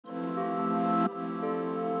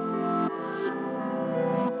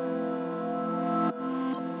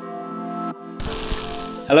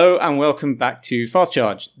Hello and welcome back to Fast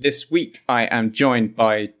Charge. This week I am joined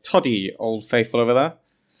by Toddy, old faithful over there,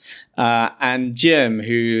 and Jim,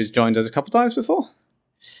 who's joined us a couple times before.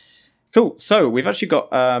 Cool. So we've actually got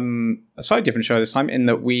a slightly different show this time in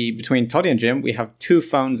that between Toddy and Jim, we have two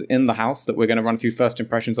phones in the house that we're going to run through first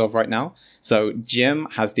impressions of right now. So Jim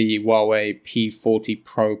has the Huawei P40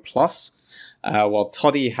 Pro Plus, while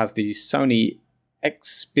Toddy has the Sony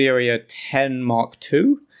Xperia 10 Mark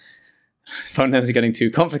II. Phone names are getting too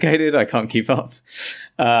complicated. I can't keep up.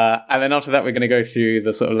 And then after that, we're going to go through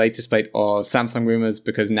the sort of latest spate of Samsung rumors,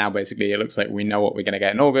 because now basically it looks like we know what we're going to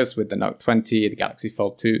get in August with the Note 20, the Galaxy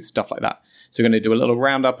Fold 2, stuff like that. So we're going to do a little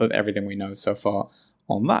roundup of everything we know so far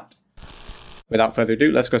on that. Without further ado,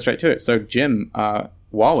 let's go straight to it. So Jim,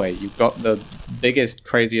 Huawei, you've got the biggest,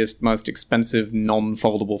 craziest, most expensive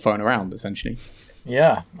non-foldable phone around, essentially.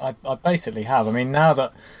 Yeah, I basically have. I mean, now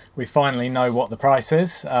that we finally know what the price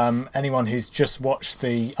is, anyone who's just watched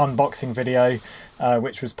the unboxing video,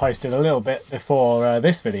 which was posted a little bit before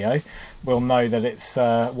this video, will know that it's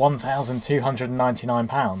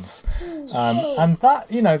 £1,299. And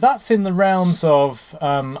that, that's in the realms of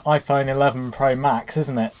iPhone 11 Pro Max,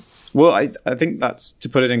 isn't it? Well, I think that's, to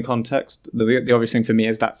put it in context, the obvious thing for me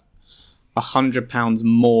is that's £100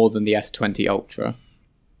 more than the S20 Ultra.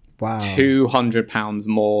 Wow. £200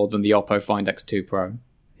 more than the Oppo Find X2 Pro.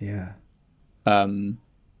 Yeah.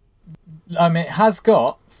 It has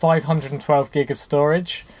got 512 gig of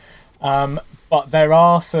storage, but there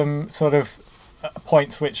are some sort of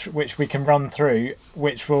points which we can run through,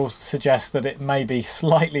 which will suggest that it may be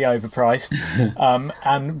slightly overpriced.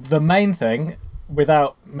 And the main thing,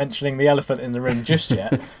 without mentioning the elephant in the room just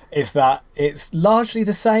yet, is that it's largely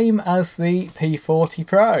the same as the P40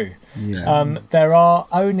 Pro. Yeah. There are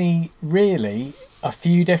only really a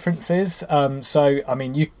few differences. So, I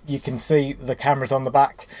mean, you can see the cameras on the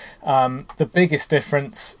back. The biggest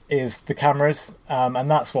difference is the cameras,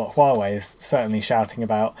 and that's what Huawei is certainly shouting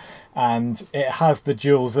about. And it has the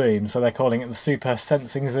dual zoom, so they're calling it the super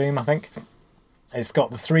sensing zoom, I think. It's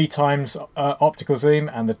got the 3 times optical zoom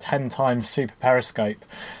and the 10 times super periscope.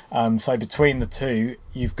 So between the two,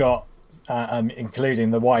 you've got,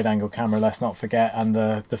 including the wide angle camera, let's not forget, and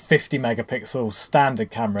the 50 megapixel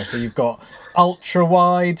standard camera. So you've got ultra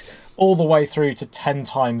wide all the way through to 10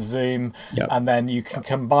 times zoom. Yep. And then you can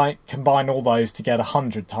combine all those to get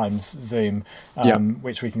 100 times zoom,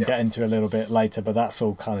 which we can get into a little bit later, but that's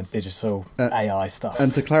all kind of digital AI stuff.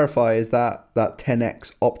 And to clarify, is that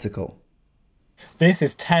 10x optical? This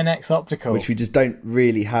is 10x optical, which we just don't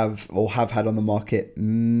really have or have had on the market.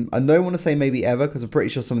 I don't want to say maybe ever, because I'm pretty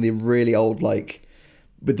sure some of the really old, like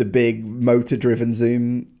with the big motor-driven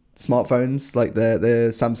zoom smartphones, like the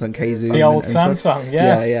Samsung K zoom, the old Samsung,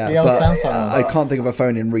 yes, the old Samsung. I can't think of a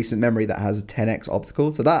phone in recent memory that has a 10x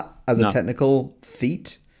optical. So that, as a technical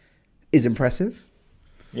feat, is impressive.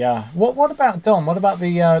 Yeah. What about Dom? What about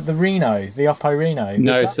the Reno, the Oppo Reno?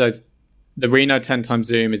 No, so the Reno 10 times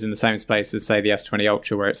zoom is in the same space as, say, the S20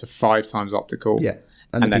 Ultra, where it's a 5 times optical. Yeah.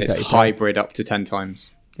 And then it's hybrid up to 10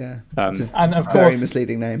 times. Yeah. And of course, very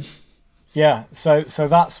misleading name. Yeah. So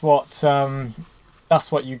that's what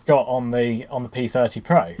you got on the P30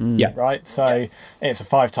 Pro. Yeah. Right. So it's a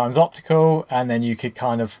 5 times optical, and then you could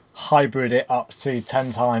kind of hybrid it up to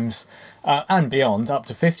 10 times and beyond, up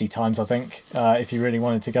to 50 times, I think, if you really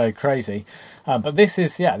wanted to go crazy. But this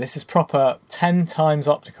is proper 10 times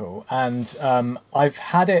optical, and I've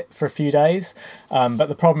had it for a few days, but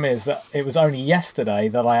the problem is that it was only yesterday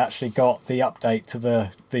that I actually got the update to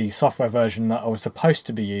the software version that I was supposed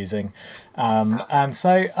to be using. And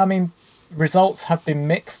so, I mean, results have been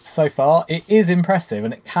mixed so far. It is impressive,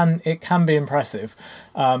 and it can be impressive,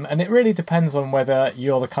 and it really depends on whether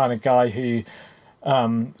you're the kind of guy who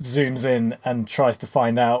zooms in and tries to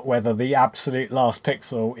find out whether the absolute last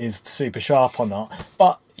pixel is super sharp or not.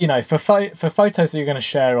 But for photos that you're going to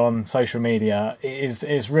share on social media, it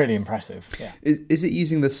is really impressive. Yeah. Is it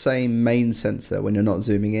using the same main sensor when you're not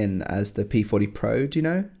zooming in as the P40 Pro? Do you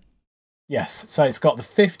know? Yes, so it's got the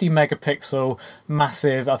 50 megapixel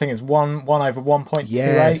massive, I think it's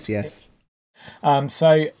 1/1.28. Yes.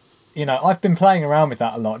 So, I've been playing around with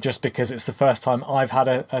that a lot just because it's the first time I've had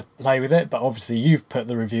a play with it, but obviously you've put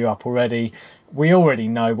the review up already. We already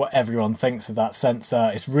know what everyone thinks of that sensor.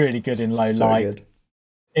 It's really good in low light. Good.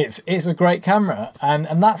 It's a great camera,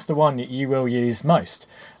 and that's the one that you will use most.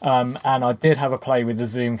 And I did have a play with the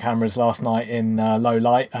zoom cameras last night in low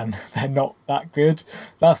light, and they're not that good.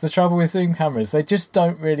 That's the trouble with zoom cameras. They just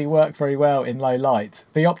don't really work very well in low light.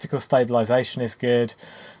 The optical stabilization is good.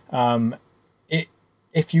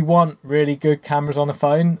 If you want really good cameras on a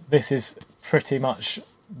phone, this is pretty much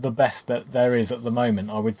the best that there is at the moment.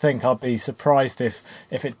 I would think I'd be surprised if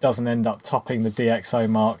it doesn't end up topping the DxO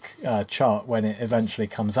Mark chart when it eventually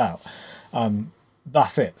comes out.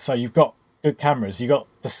 That's it. So you've got good cameras. You've got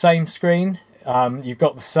the same screen. You've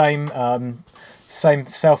got the same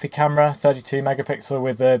selfie camera, 32 megapixel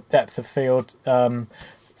with the depth of field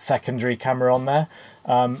secondary camera on there.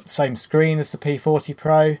 Same screen as the P40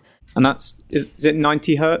 Pro. And is it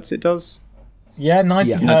 90 hertz it does? Yeah,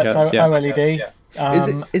 90 hertz OLED.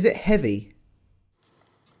 Is it heavy?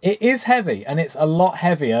 It is heavy, and it's a lot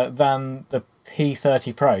heavier than the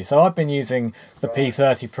P30 Pro. So I've been using the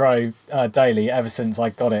P30 Pro daily ever since I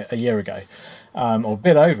got it a year ago, or a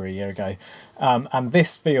bit over a year ago. And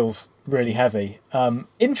this feels really heavy.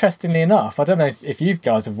 Interestingly enough, I don't know if you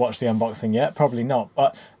guys have watched the unboxing yet, probably not,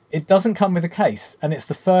 but it doesn't come with a case, and it's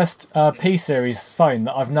the first P-series phone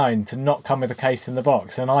that I've known to not come with a case in the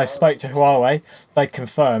box. And I spoke to Huawei, they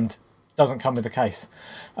confirmed doesn't come with a case.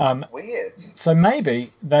 Weird. So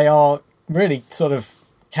maybe they are really sort of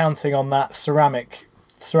counting on that ceramic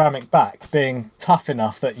back being tough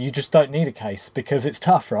enough that you just don't need a case because it's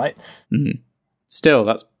tough, right? Mm-hmm. Still,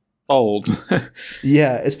 that's bold.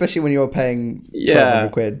 Yeah, especially when you're paying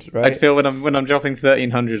 1,200 quid, right? I feel when I'm dropping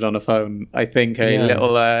 1,300 on a phone, I think a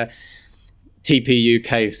little TPU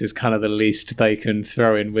case is kind of the least they can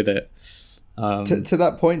throw in with it. To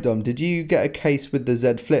that point, Dom, did you get a case with the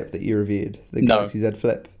Z Flip that you reviewed? The Galaxy Z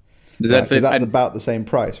Flip? The Z Flip, that's about the same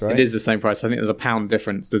price, right? It is the same price. I think there's a £1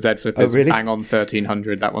 difference. The Z Flip is bang on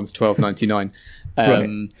 1,300. That one's $1,299.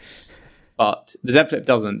 Right. But the Z Flip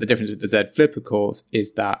doesn't. The difference with the Z Flip, of course,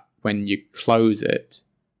 is that when you close it,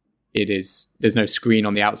 there's no screen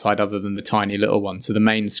on the outside other than the tiny little one. So the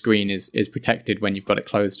main screen is protected when you've got it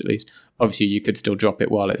closed, at least. Obviously, you could still drop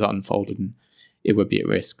it while it's unfolded, and it would be at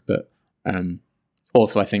risk. But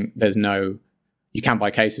also, I think you can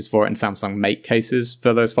buy cases for it, and Samsung make cases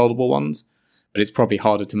for those foldable ones, but it's probably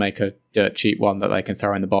harder to make a dirt cheap one that they can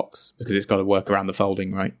throw in the box because it's got to work around the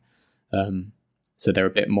folding, right? So they're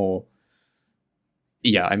a bit more.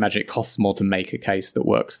 Yeah, I imagine it costs more to make a case that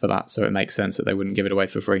works for that, so it makes sense that they wouldn't give it away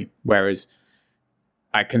for free. Whereas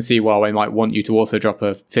I can see Huawei might want you to also drop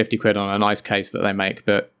a 50 quid on a nice case that they make,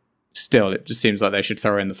 but still, it just seems like they should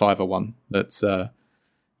throw in the fiver one that's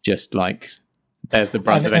just like, there's the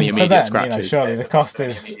brunt of any immediate scratches. Surely the cost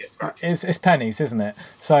is pennies, isn't it?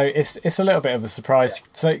 So it's a little bit of a surprise.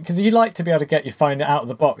 So because you like to be able to get your phone out of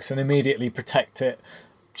the box and immediately protect it,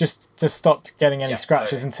 just to stop getting any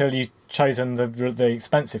scratches until you've chosen the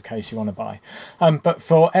expensive case you want to buy. But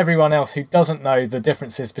for everyone else who doesn't know the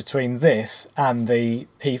differences between this and the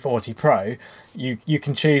P40 Pro, you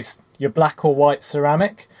can choose your black or white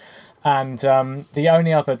ceramic. And the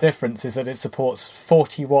only other difference is that it supports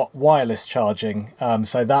 40-watt wireless charging.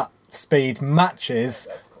 So that speed matches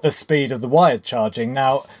the speed of the wired charging.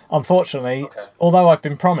 Now, unfortunately, although I've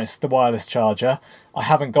been promised the wireless charger, I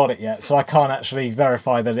haven't got it yet. So I can't actually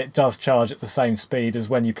verify that it does charge at the same speed as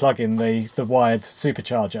when you plug in the wired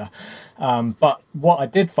supercharger. But what I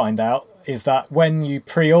did find out is that when you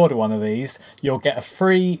pre-order one of these, you'll get a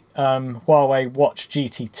free Huawei Watch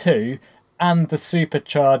GT2 and the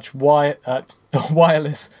the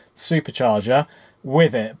wireless supercharger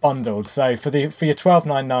with it bundled. So for your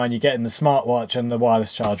 $12.99, you're getting the smartwatch and the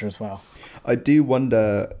wireless charger as well. I do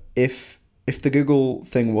wonder if the Google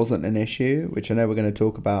thing wasn't an issue, which I know we're going to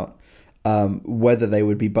talk about, whether they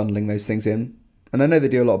would be bundling those things in. And I know they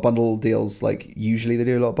do a lot of bundle deals, like usually they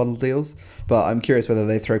do a lot of bundle deals, but I'm curious whether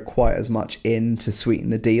they throw quite as much in to sweeten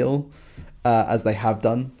the deal as they have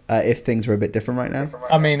done, if things are a bit different right now.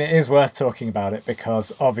 I mean, it is worth talking about it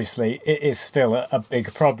because obviously it is still a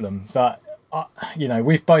big problem that,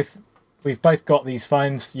 we've both got these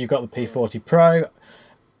phones. You've got the P40 Pro,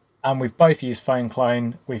 and we've both used Phone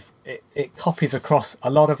Clone. It copies across a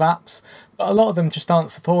lot of apps, but a lot of them just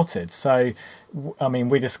aren't supported. So, I mean,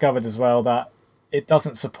 we discovered as well that it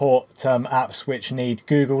doesn't support apps which need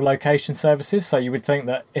Google location services. So you would think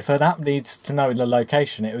that if an app needs to know the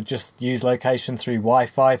location, it would just use location through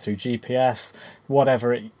Wi-Fi, through GPS,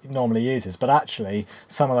 whatever it normally uses. But actually,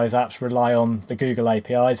 some of those apps rely on the Google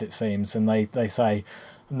APIs, it seems, and they say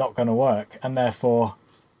not going to work. And therefore,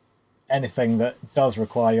 anything that does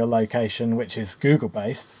require your location, which is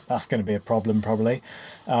Google-based, that's going to be a problem probably.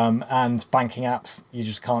 And banking apps, you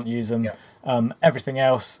just can't use them. Yeah. Everything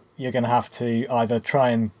else, you're going to have to either try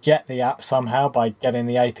and get the app somehow by getting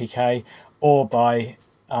the APK or by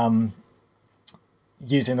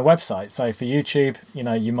using the website. So for YouTube,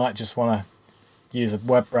 you might just want to use a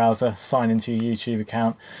web browser, sign into your YouTube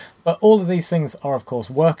account. But all of these things are, of course,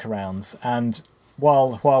 workarounds. And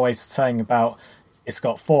while Huawei's saying about it's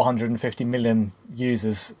got 450 million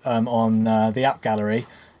users on the app gallery.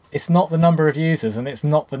 It's not the number of users and it's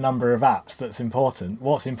not the number of apps that's important.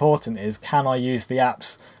 What's important is, can I use the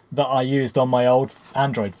apps that I used on my old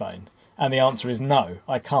Android phone? And the answer is no,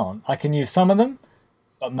 I can't. I can use some of them,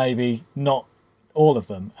 but maybe not all of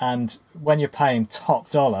them. And when you're paying top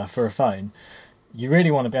dollar for a phone, you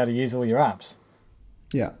really want to be able to use all your apps.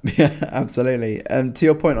 Yeah, absolutely. And to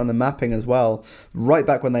your point on the mapping as well, right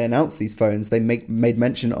back when they announced these phones, they made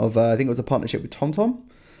mention of, I think it was a partnership with TomTom,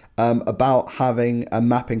 about having a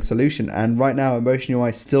mapping solution. And right now, Emotion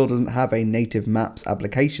UI still doesn't have a native maps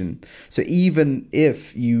application. So even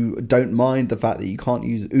if you don't mind the fact that you can't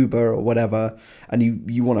use Uber or whatever, and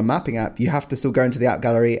you want a mapping app, you have to still go into the app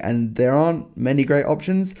gallery. And there aren't many great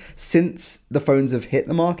options since the phones have hit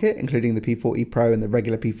the market, including the P40 Pro and the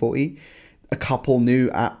regular P40. A couple new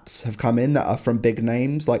apps have come in that are from big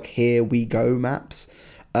names like Here We Go Maps,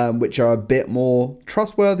 which are a bit more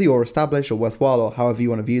trustworthy or established or worthwhile, or however you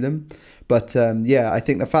want to view them. But I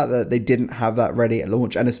think the fact that they didn't have that ready at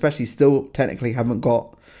launch, and especially still technically haven't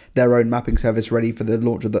got their own mapping service ready for the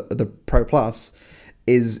launch of the Pro Plus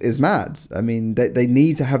is mad. I mean, they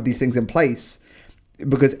need to have these things in place,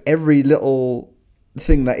 because every little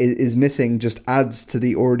thing that is missing just adds to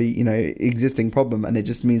the already existing problem, and it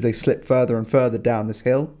just means they slip further and further down this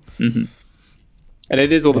hill. Mm-hmm. And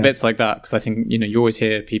it is all the bits like that, because I think you always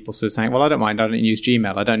hear people sort of saying, well, I don't mind, I don't use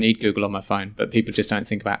Gmail, I don't need Google on my phone, but people just don't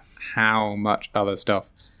think about how much other stuff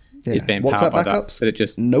is being powered by backups? that it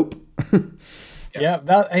just Nope.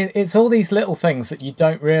 It's all these little things that you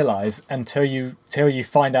don't realise until you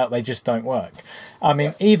find out they just don't work. I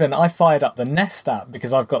mean, even I fired up the Nest app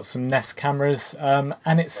because I've got some Nest cameras, and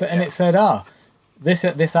it said,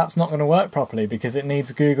 this app's not going to work properly because it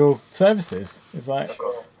needs Google services. It's like,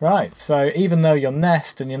 right. So even though you're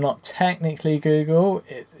Nest and you're not technically Google,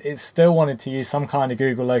 it still wanted to use some kind of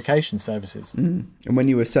Google location services. Mm. And when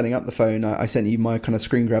you were setting up the phone, I sent you my kind of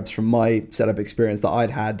screen grabs from my setup experience that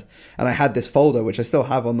I'd had. And I had this folder, which I still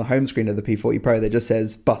have on the home screen of the P40 Pro, that just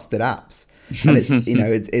says busted apps. And it's,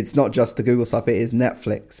 it's not just the Google stuff. It is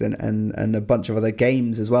Netflix and a bunch of other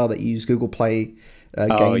games as well that use Google Play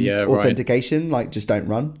games authentication, like just don't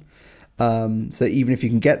run. So even if you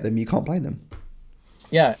can get them, you can't play them.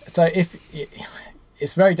 Yeah, so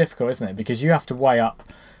it's very difficult, isn't it? Because you have to weigh up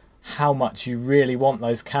how much you really want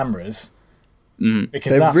those cameras,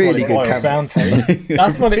 because that's really what it boils down to.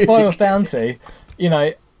 That's what it boils down to.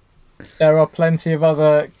 There are plenty of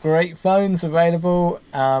other great phones available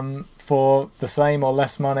for the same or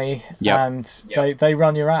less money, and they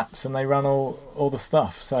run your apps and they run all the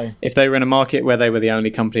stuff. So if they were in a market where they were the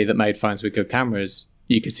only company that made phones with good cameras,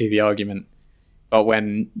 you could see the argument. But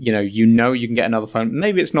when you can get another phone,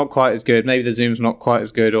 maybe it's not quite as good, maybe the zoom's not quite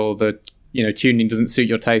as good, or the tuning doesn't suit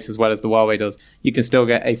your taste as well as the Huawei does, you can still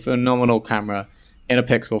get a phenomenal camera in a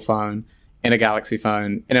Pixel phone, in a Galaxy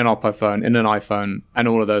phone, in an Oppo phone, in an iPhone, and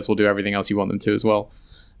all of those will do everything else you want them to as well.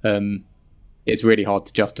 It's really hard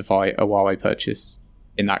to justify a Huawei purchase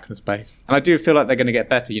in that kind of space. And I do feel like they're going to get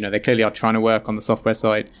better. They clearly are trying to work on the software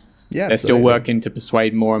side. Yeah, they're still working to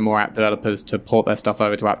persuade more and more app developers to port their stuff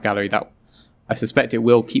over to App Gallery. That I suspect it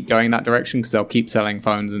will keep going that direction, because they'll keep selling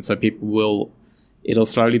phones, and so it'll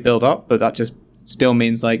slowly build up. But that just still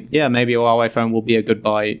means maybe a Huawei phone will be a good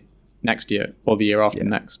buy next year or the year after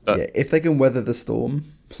next. But if they can weather the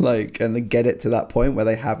storm, and then get it to that point where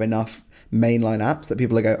they have enough mainline apps that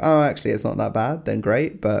people go, oh, actually it's not that bad, then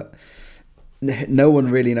great. But no one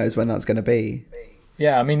really knows when that's going to be.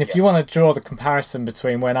 Yeah, I mean, if you want to draw the comparison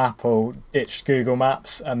between when Apple ditched Google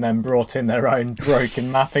Maps and then brought in their own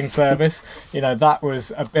broken mapping service, that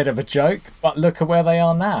was a bit of a joke. But look at where they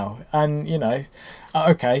are now. And,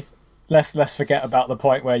 okay, let's forget about the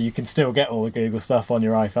point where you can still get all the Google stuff on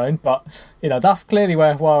your iPhone. But, that's clearly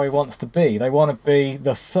where Huawei wants to be. They want to be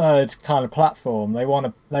the third kind of platform. They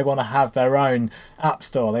want to have their own app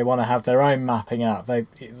store. They want to have their own mapping app.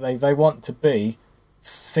 They want to be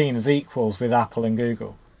seen as equals with Apple and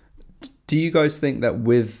Google. Do you guys think that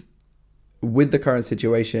with the current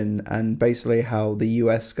situation and basically how the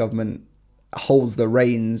US government holds the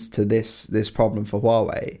reins to this problem for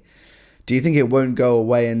Huawei, do you think it won't go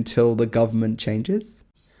away until the government changes?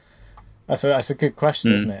 That's a good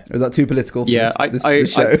question, isn't it? Is that too political for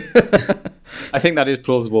this show? I think that is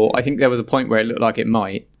plausible. I think there was a point where it looked like it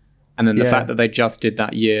might, and then the fact that they just did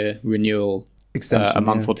that year renewal extension a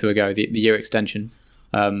month or two ago, the year extension,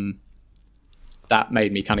 that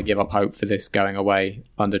made me kind of give up hope for this going away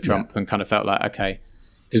under Trump, and kind of felt like, okay,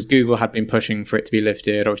 because Google had been pushing for it to be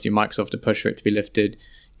lifted, obviously Microsoft had pushed for it to be lifted.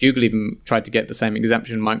 Google even tried to get the same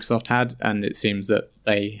exemption Microsoft had, and it seems that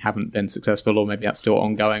they haven't been successful, or maybe that's still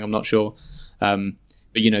ongoing, I'm not sure. But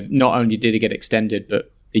not only did it get extended,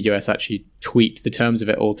 but the US actually tweaked the terms of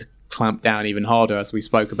it all to clamp down even harder, as we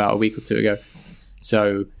spoke about a week or two ago.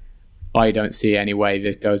 So I don't see any way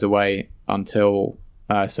this goes away until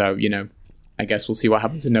I guess we'll see what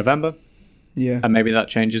happens in November. Yeah, and maybe that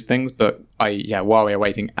changes things. But while we are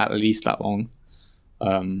waiting at least that long,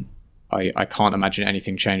 I can't imagine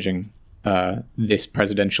anything changing this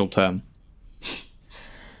presidential term.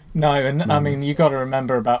 No, and I mean, you got to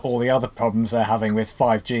remember about all the other problems they're having with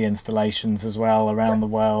 5G installations as well around the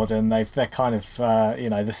world, and they're kind of,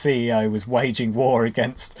 the CEO was waging war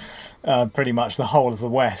against pretty much the whole of the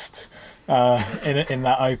West in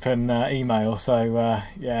that open email. So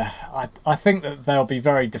I think that they'll be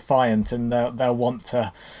very defiant, and they'll want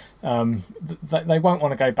to. They won't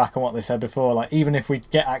want to go back on what they said before. Like, even if we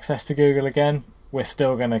get access to Google again, we're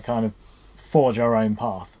still going to kind of forge our own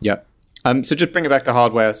path. Yep. So just bring it back to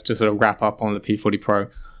hardware to sort of wrap up on the P40 Pro.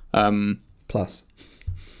 Plus.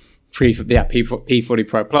 P40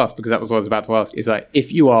 Pro Plus, because that was what I was about to ask. Is like,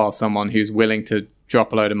 if you are someone who's willing to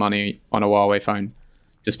drop a load of money on a Huawei phone,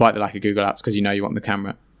 despite the lack of Google apps, because you want the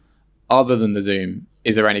camera, other than the zoom,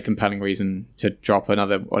 is there any compelling reason to drop an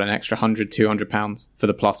extra £100-200 for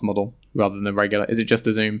the Plus model rather than the regular? Is it just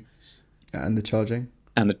the zoom? And the charging?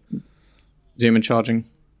 And the zoom and charging?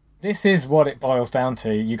 This is what it boils down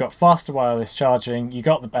to. You got faster wireless charging, you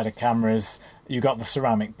got the better cameras, you got the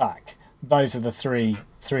ceramic back. Those are the three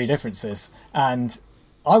differences. And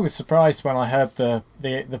I was surprised when I heard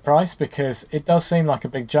the price, because it does seem like a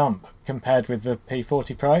big jump compared with the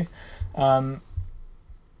P40 Pro.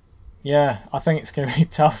 I think it's going to be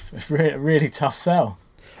tough, a really tough sell.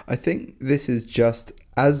 I think this is just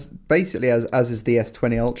as is the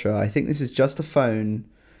S20 Ultra. I think this is just a phone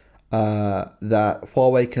that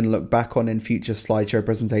Huawei can look back on in future slideshow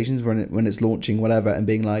presentations when it's launching whatever, and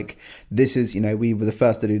being like, this is, we were the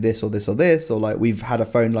first to do this or this or this, or like, we've had a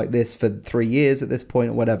phone like this for 3 years at this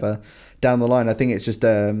point or whatever down the line. I think it's just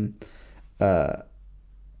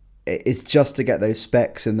it's just to get those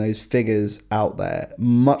specs and those figures out there,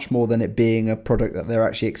 much more than it being a product that they're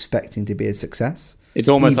actually expecting to be a success. It's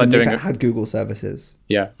almost even like if it had Google services.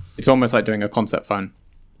 Yeah, it's almost like doing a concept phone,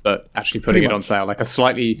 but actually putting it on sale, like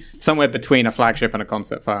somewhere between a flagship and a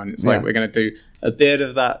concept phone. It's like, we're going to do a bit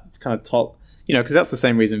of that kind of top, because that's the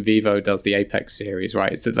same reason Vivo does the Apex series,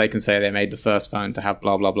 right? It's that they can say they made the first phone to have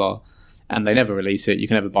blah, blah, blah, and they never release it. You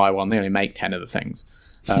can never buy one. They only make 10 of the things.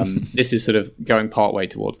 This is sort of going part way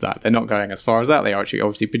towards that. They're not going as far as that. They are actually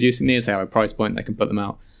obviously producing these. They have a price point. They can put them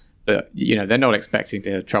out. But, they're not expecting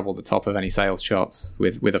to trouble the top of any sales charts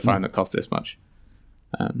with a phone that costs this much.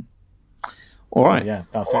 All right. So, yeah,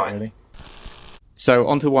 that's it, really. So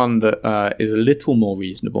on to one that is a little more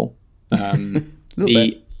reasonable.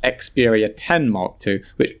 The Xperia 10 Mark II,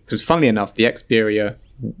 because funnily enough, the Xperia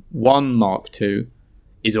 1 Mark II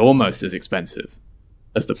is almost as expensive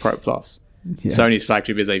as the Pro Plus. Yeah. Sony's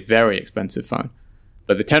flagship is a very expensive phone.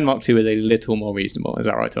 But the 10 Mark II is a little more reasonable. Is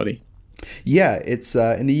that right, Toddy? Yeah, it's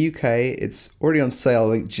in the UK. It's already on sale.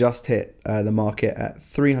 I think just hit the market at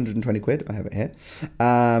 320 quid. I have it here.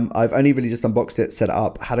 I've only really just unboxed it, set it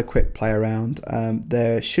up, had a quick play around.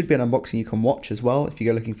 There should be an unboxing you can watch as well if you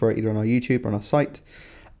go looking for it either on our YouTube or on our site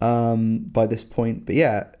by this point. But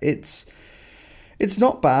yeah, it's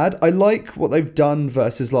not bad. I like what they've done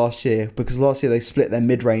versus last year, because last year they split their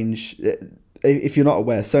mid-range. If you're not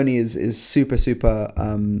aware, Sony is super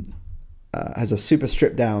has a super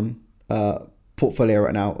stripped down portfolio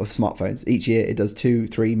right now of smartphones. Each year it does 2,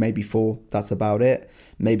 3, maybe 4. That's about it.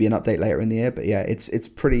 Maybe an update later in the year, but yeah, it's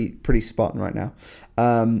pretty Spartan right now.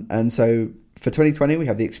 And so for 2020 we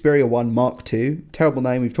have the Xperia 1 Mark II. Terrible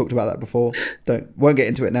name. We've talked about that before. Won't get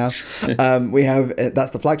into it now. We have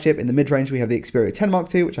that's the flagship. In the mid range we have the Xperia 10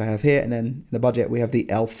 Mark II, which I have here, and then in the budget we have the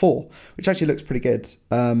L4, which actually looks pretty good.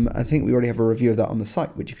 I think we already have a review of that on the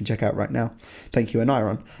site, which you can check out right now. Thank you,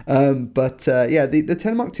 Aniron. The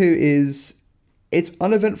 10 Mark II it's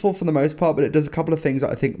uneventful for the most part, but it does a couple of things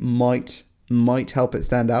that I think might help it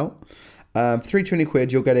stand out. For 320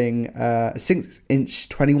 quid, you're getting a 6-inch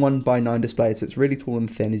 21:9 display, so it's really tall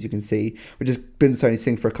and thin, as you can see, which has been Sony's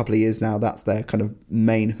thing for a couple of years now. That's their kind of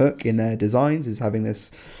main hook in their designs, is having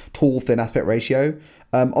this tall, thin aspect ratio.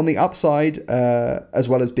 On the upside, as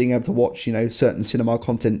well as being able to watch, certain cinema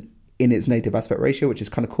content in its native aspect ratio, which is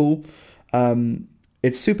kind of cool.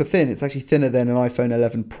 It's super thin. It's actually thinner than an iPhone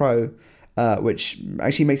 11 Pro, which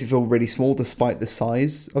actually makes it feel really small despite the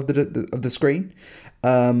size of the screen.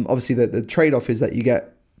 Obviously, the trade-off is that you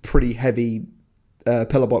get pretty heavy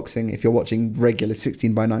pillar boxing if you're watching regular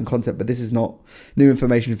 16:9 content, but this is not new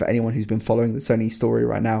information for anyone who's been following the Sony story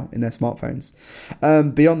right now in their smartphones.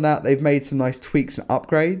 Beyond that, they've made some nice tweaks and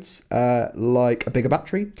upgrades, like a bigger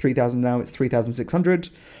battery, 3000 now, it's 3600.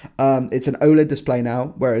 It's an OLED display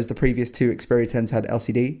now, whereas the previous two Xperia 10s had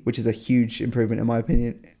LCD, which is a huge improvement in my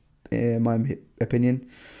opinion.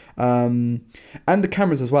 And the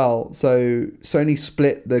cameras as well. So Sony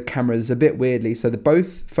split the cameras a bit weirdly. So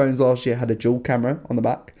both phones last year had a dual camera on the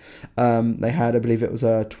back. They had, I believe it was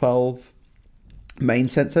a 12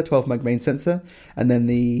 meg main sensor. And then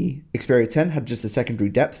the Xperia 10 had just a secondary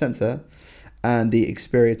depth sensor. And the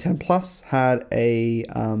Xperia 10 Plus had a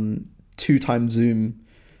 2x zoom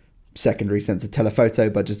secondary sensor, telephoto,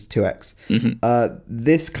 but just 2x.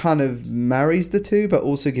 This kind of marries the two, but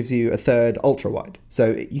also gives you a third ultra wide,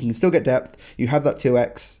 so you can still get depth. You have that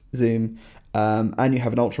 2x zoom, and you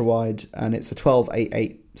have an ultra wide, and it's a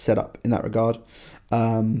 12:8:8 setup in that regard.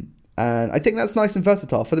 And I think that's nice and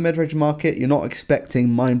versatile for the mid-range market. You're not expecting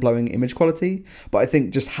mind-blowing image quality, but I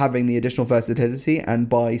think just having the additional versatility, and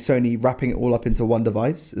by Sony wrapping it all up into one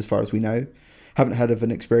device, as far as we know. Haven't heard of an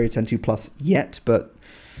Xperia 10 II Plus yet, but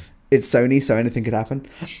it's Sony, so anything could happen.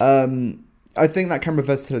 I think that camera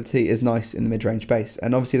versatility is nice in the mid-range space.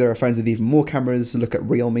 And obviously there are phones with even more cameras. Look at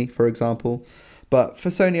Realme, for example. But for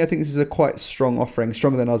Sony, I think this is a quite strong offering,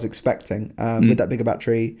 stronger than I was expecting, with that bigger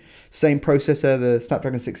battery. Same processor, the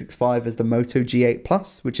Snapdragon 665 as the Moto G8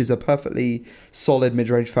 Plus, which is a perfectly solid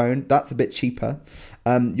mid-range phone. That's a bit cheaper.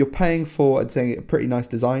 You're paying for, I'd say, a pretty nice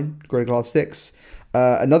design, Gorilla Glass 6.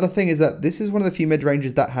 Another thing is that this is one of the few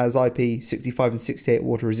mid-ranges that has IP65 and 68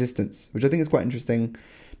 water resistance, which I think is quite interesting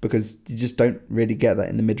because you just don't really get that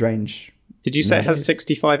in the mid-range. Did you say it has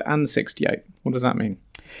 65 and 68? What does that mean?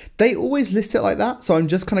 They always list it like that, so I'm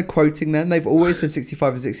just kind of quoting them. They've always said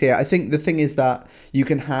 65 and 68. I think the thing is that you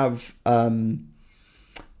can have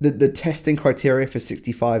the testing criteria for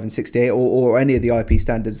 65 and 68 or any of the IP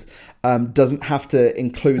standards doesn't have to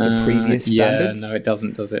include the previous standards. Yeah, no, it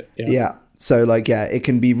doesn't, does it? Yeah. So, it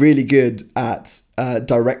can be really good at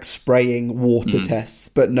direct spraying water tests,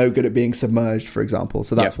 but no good at being submerged, for example.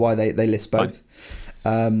 So that's why they list both.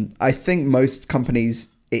 I think most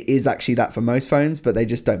companies, it is actually that for most phones, but they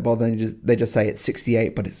just don't bother. They just say it's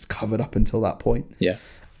 68, but it's covered up until that point. Yeah.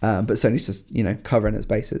 But Sony's just, covering its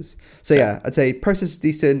bases. So I'd say processor is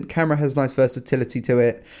decent. Camera has nice versatility to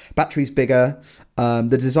it. Battery's bigger.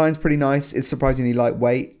 The design's pretty nice. It's surprisingly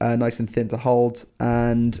lightweight, nice and thin to hold,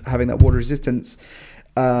 and having that water resistance.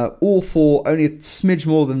 All for only a smidge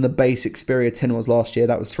more than the base Xperia 10 was last year.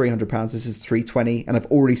 That was £300. This is $320, and I've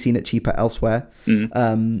already seen it cheaper elsewhere.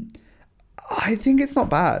 I think it's not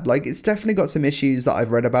bad. It's definitely got some issues that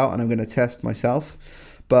I've read about, and I'm going to test myself.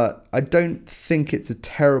 But I don't think it's a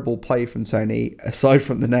terrible play from Sony, aside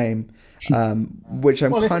from the name, which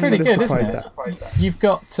I'm kind of surprised at. You've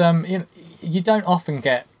got you don't often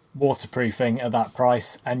get waterproofing at that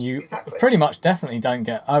price, and you pretty much definitely don't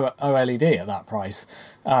get OLED at that price.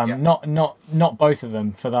 Not both of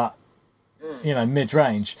them for that,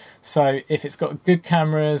 mid-range. So if it's got good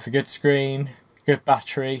cameras, a good screen, good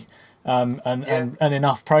battery, and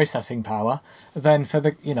enough processing power, then for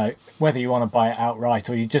the whether you want to buy it outright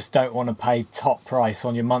or you just don't want to pay top price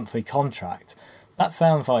on your monthly contract, that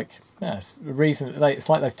sounds like it's a reason. It's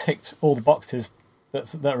like they've ticked all the boxes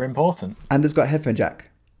that are important. And it's got a headphone jack.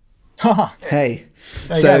 Hey,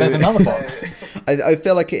 there's another box. I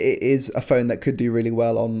feel like it is a phone that could do really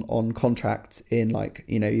well on contract in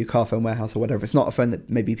your car phone warehouse or whatever. It's not a phone that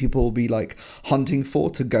maybe people will be hunting for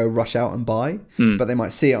to go rush out and buy, but they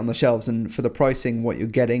might see it on the shelves, and for the pricing, what you're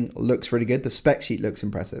getting looks really good. The spec sheet looks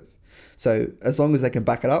impressive. So as long as they can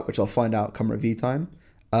back it up, which I'll find out come review time,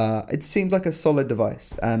 it seems like a solid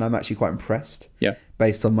device, and I'm actually quite impressed. Yeah,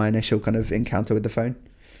 based on my initial kind of encounter with the phone.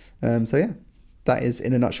 That is,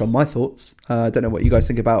 in a nutshell, my thoughts. I don't know what you guys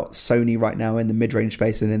think about Sony right now in the mid-range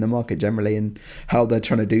space and in the market generally, and how they're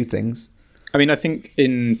trying to do things. I mean, I think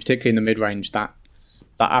particularly in the mid-range, that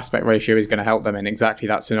aspect ratio is going to help them in exactly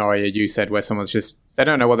that scenario you said, where someone's just, they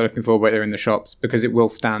don't know what they're looking for, but they're in the shops, because it will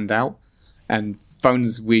stand out. And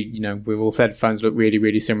phones, we've all said phones look really,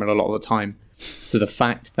 really similar a lot of the time. So the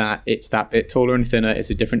fact that it's that bit taller and thinner, it's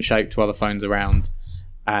a different shape to other phones around,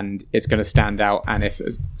 and it's going to stand out. And if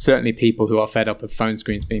certainly people who are fed up of phone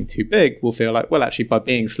screens being too big will feel like, well, actually by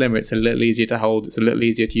being slimmer, it's a little easier to hold, it's a little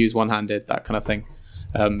easier to use one-handed, that kind of thing.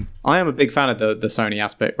 I am a big fan of the Sony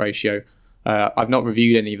aspect ratio. I've not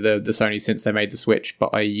reviewed any of the Sony since they made the switch,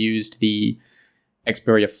 but I used the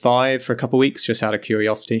Xperia 5 for a couple of weeks just out of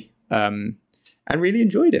curiosity, and really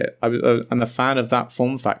enjoyed it. I'm a fan of that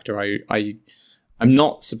form factor. I I'm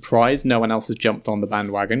not surprised no one else has jumped on the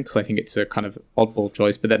bandwagon, because I think it's a kind of oddball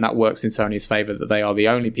choice, but then that works in Sony's favor that they are the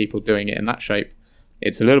only people doing it in that shape.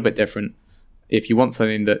 It's a little bit different. If you want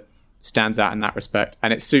something that stands out in that respect,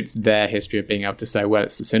 and it suits their history of being able to say, well,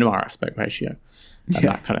 it's the cinema aspect ratio and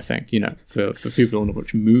that kind of thing, you know, for people who want to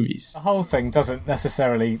watch movies. The whole thing doesn't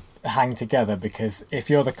necessarily hang together, because if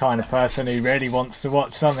you're the kind of person who really wants to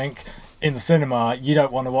watch something in the cinema, you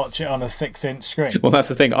don't want to watch it on a 6-inch screen. Well, that's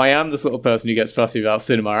the thing. I am the sort of person who gets fussy about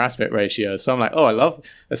cinema aspect ratio. So I'm like, oh, I love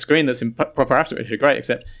a screen that's in proper aspect ratio. Great,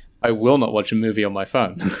 except I will not watch a movie on my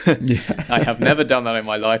phone. I have never done that in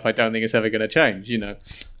my life. I don't think it's ever going to change, you know.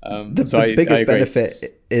 The biggest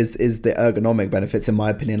benefit is the ergonomic benefits, in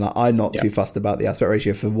my opinion. Like, I'm not too fussed about the aspect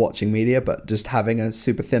ratio for watching media, but just having a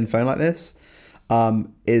super thin phone like this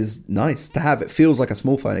is nice to have. It feels like a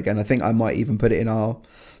small phone again. I think I might even put it in our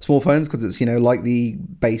small phones, because it's, you know, like the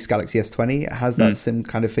base Galaxy S20. It has that same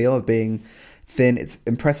kind of feel of being thin. It's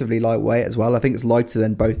impressively lightweight as well. I think it's lighter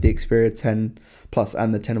than both the Xperia 10 Plus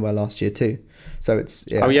and the 10 Wear last year too. So it's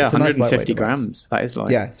it's a nice 150 grams. That is light.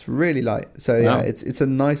 Yeah, it's really light. So yeah, it's a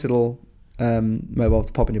nice little mobile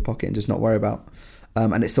to pop in your pocket and just not worry about.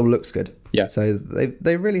 And it still looks good. Yeah. So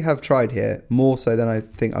they really have tried here, more so than I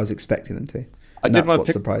think I was expecting them to. And that's what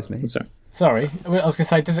surprised me. Sorry, I was going to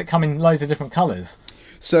say, does it come in loads of different colours?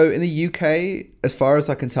 So in the UK, as far as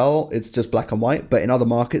I can tell, it's just black and white. But in other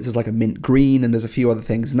markets, there's like a mint green and there's a few other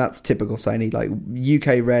things. And that's typical Sony. Like,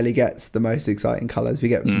 UK rarely gets the most exciting colours. We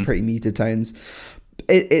get some pretty muted tones.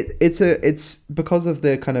 It's because of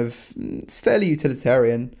the kind of... It's fairly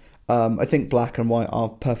utilitarian. I think black and white are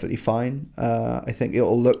perfectly fine. I think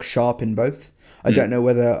it'll look sharp in both. I don't know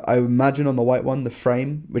whether... I imagine on the white one, the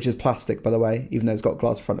frame, which is plastic, by the way, even though it's got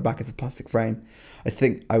glass front and back, it's a plastic frame.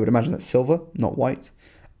 I would imagine that's silver, not white.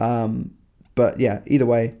 But yeah, either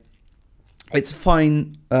way, it's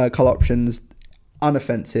fine color options,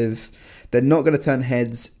 unoffensive. They're not going to turn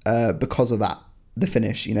heads because of that, the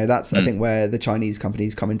finish. You know, that's I think where the Chinese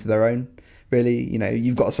companies come into their own. Really, you know,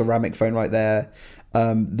 you've got a ceramic phone right there.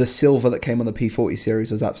 The silver that came on the P40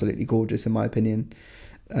 series was absolutely gorgeous, in my opinion.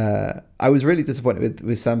 I was really disappointed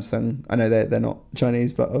with Samsung. I know they're not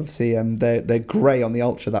Chinese, but obviously they're grey on the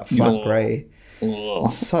Ultra, that flat grey.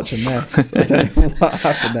 Such a mess. I don't know what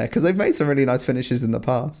happened there, because they've made some really nice finishes in the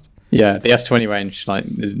past. Yeah, the S20 range, like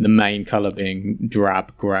the main colour being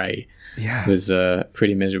drab grey, was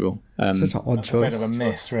pretty miserable. Such an odd choice. A bit of a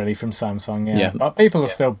miss, really, from Samsung. Yeah, but people will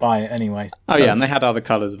still buy it anyway. Oh yeah, and they had other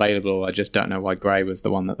colours available. I just don't know why grey was the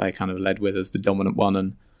one that they kind of led with as the dominant one,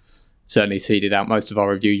 and certainly seeded out. Most of our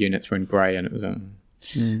review units were in grey, and it was.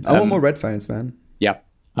 I want more red phones, man. Yeah.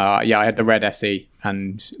 I had the red SE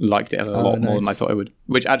and liked it a lot more than I thought I would.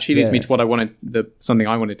 Which actually leads me to what I wanted, something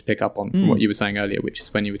I wanted to pick up on from what you were saying earlier, which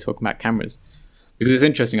is when you were talking about cameras. Because it's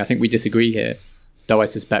interesting, I think we disagree here, though I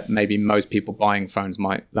suspect maybe most people buying phones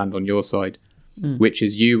might land on your side, which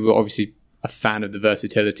is you were obviously a fan of the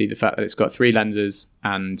versatility, the fact that it's got 3 lenses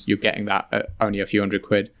and you're getting that at only a few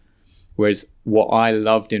 £100. Whereas what I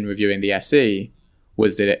loved in reviewing the SE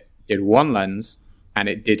was that it did 1 lens and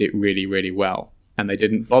it did it really, really well. And they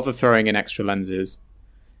didn't bother throwing in extra lenses,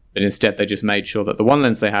 but instead they just made sure that the 1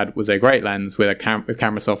 lens they had was a great lens with with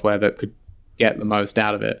camera software that could get the most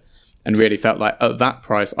out of it, and really felt like at that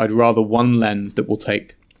price, I'd rather 1 lens that will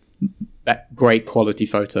take great quality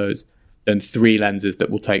photos than 3 lenses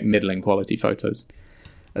that will take middling quality photos.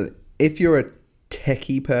 If you're a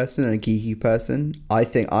techie person and a geeky person, I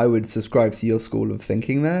think I would subscribe to your school of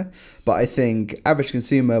thinking there. But I think average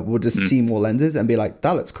consumer will just see more lenses and be like,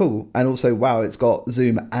 that looks cool. And also, wow, it's got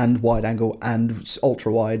zoom and wide angle and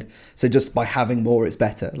ultra wide. So just by having more, it's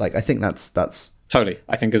better. Like, I think that's totally.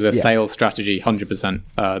 I think as a sales strategy,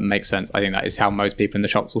 100% makes sense. I think that is how most people in the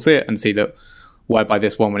shops will see it and see that, why buy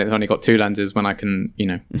this one when it's only got 2 lenses when I can,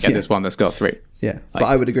 get this one that's got 3. Yeah, but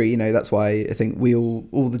I would agree, that's why I think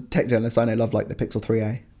all the tech journalists I know love like the Pixel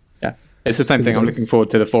 3a. Yeah, it's the same thing. I'm looking forward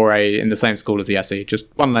to the 4a in the same school as the SE. Just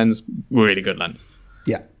 1 lens, really good lens.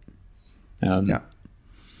 Yeah.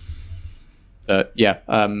 But yeah,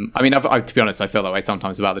 I mean, to be honest, I feel that way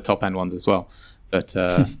sometimes about the top end ones as well. But,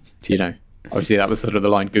 obviously that was sort of the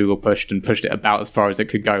line Google pushed it about as far as it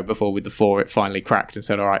could go before with the 4 it finally cracked and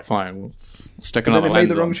said, all right, fine, we'll stick another lens on. They made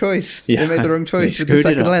the wrong choice. Yeah. They made the wrong choice with the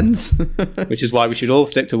second lens. Which is why we should all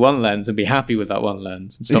stick to 1 lens and be happy with that 1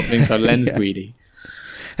 lens and stop being so lens greedy.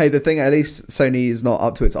 Hey, the thing, at least Sony is not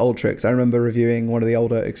up to its old tricks. I remember reviewing one of the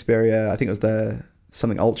older Xperia, I think it was the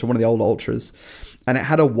something Ultra, one of the older Ultras, and it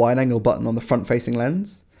had a wide angle button on the front facing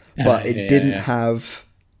lens, but it didn't have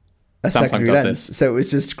a Samsung secondary does lens. this. So it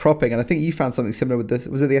was just cropping. And I think you found something similar with this.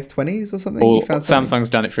 Was it the S20s or something? Or You found something? Samsung's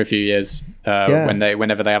done it for a few years.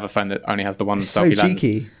 Whenever they have a phone that only has the one so selfie lens,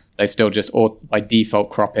 cheeky. they still just or by default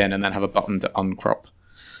crop in and then have a button to uncrop,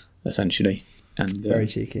 essentially. And Very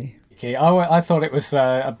cheeky. I thought it was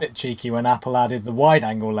a bit cheeky when Apple added the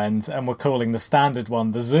wide-angle lens and were calling the standard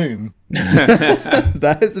one the zoom.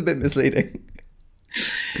 That is a bit misleading.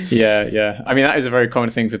 Yeah. I mean, that is a very common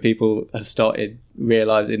thing for people have started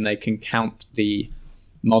realizing they can count the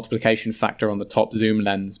multiplication factor on the top zoom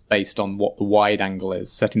lens based on what the wide angle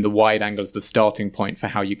is, setting the wide angle as the starting point for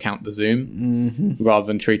how you count the zoom, rather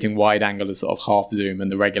than treating wide angle as sort of half zoom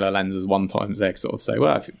and the regular lens as 1 times. They sort of say,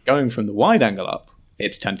 well, if you're going from the wide angle up,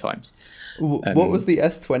 it's 10 times. What was the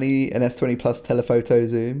S20 and S20 Plus telephoto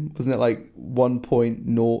zoom? Wasn't it like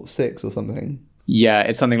 1.06 or something? Yeah,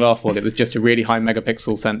 it's something laughable. It was just a really high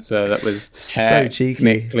megapixel sensor that was So cheeky.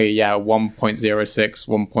 technically, 1.06,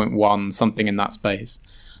 1.1, something in that space.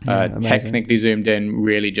 Amazing. Technically zoomed in,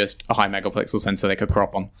 really just a high megapixel sensor they could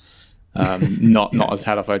crop on. Not a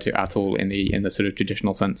telephoto at all in the sort of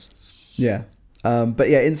traditional sense. Yeah. But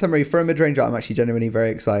yeah, in summary, for a mid-range, I'm actually genuinely very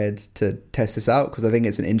excited to test this out because I think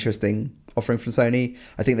it's an interesting offering from Sony.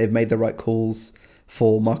 I think they've made the right calls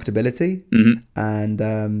for marketability. And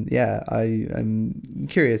I'm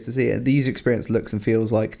curious to see it. The user experience looks and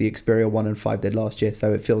feels like the Xperia 1 and 5 did last year,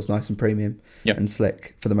 so it feels nice and premium and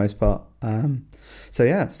slick for the most part. So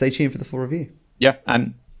yeah, stay tuned for the full review. Yeah,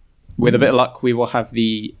 and with a bit of luck, we will have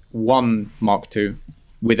the 1 Mark II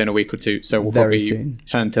within a week or two, so we'll Very probably soon.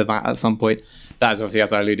 turn to that at some point. That is obviously,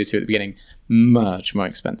 as I alluded to at the beginning, much more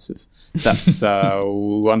expensive. That's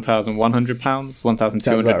 £1,100,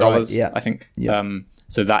 $1,200, right, yeah. I think. Yeah.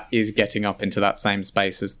 So that is getting up into that same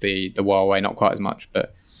space as the Huawei, not quite as much,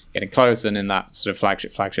 but getting close. And in that sort of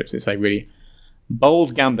flagships, it's a really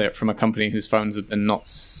bold gambit from a company whose phones have been not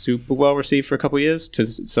super well received for a couple of years to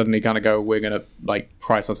suddenly kind of go, we're going to like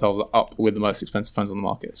price ourselves up with the most expensive phones on the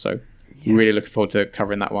market. So really looking forward to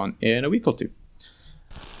covering that one in a week or two.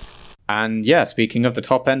 And yeah, speaking of the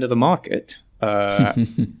top end of the market,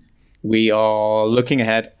 we are looking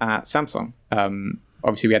ahead at Samsung.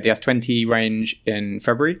 Obviously, we had the S20 range in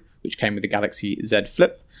February, which came with the Galaxy Z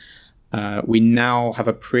Flip. We now have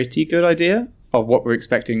a pretty good idea of what we're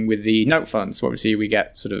expecting with the Note phones. So obviously, we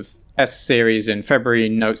get sort of S series in February,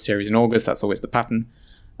 Note series in August. That's always the pattern.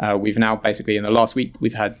 We've now basically, in the last week,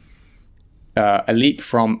 we've had a leak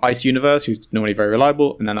from Ice Universe, who's normally very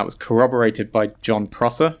reliable, and then that was corroborated by John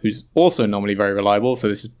Prosser, who's also normally very reliable. So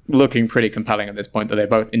this is looking pretty compelling at this point that they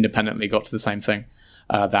both independently got to the same thing,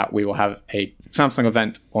 that we will have a Samsung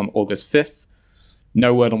event on August 5th.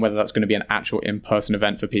 No word on whether that's going to be an actual in-person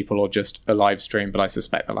event for people or just a live stream, but I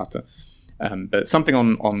suspect the latter. But something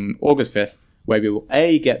on August 5th where we will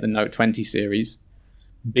A, get the Note 20 series,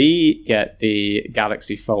 B, get the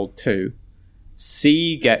Galaxy Fold 2,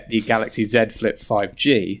 C, get the Galaxy Z Flip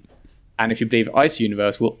 5G, and if you believe Ice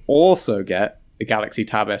Universe, we'll also get the Galaxy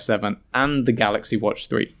Tab S7 and the Galaxy Watch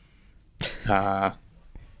 3.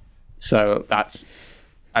 So that's,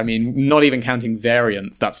 I mean, not even counting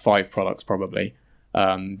variants, that's 5 products probably.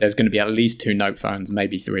 There's going to be at least 2 Note phones,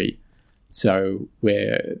 maybe 3. So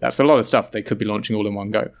that's a lot of stuff they could be launching all in one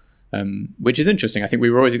go, which is interesting. I think we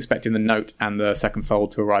were always expecting the Note and the second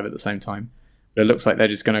Fold to arrive at the same time, but it looks like they're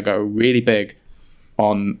just going to go really big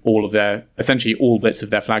on all of their, essentially all bits of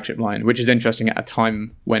their flagship line, which is interesting at a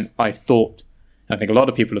time when I think a lot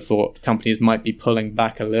of people have thought companies might be pulling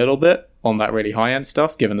back a little bit on that really high-end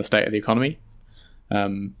stuff, given the state of the economy.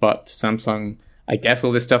 But Samsung, I guess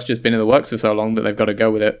all this stuff's just been in the works for so long that they've got to go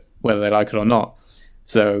with it, whether they like it or not.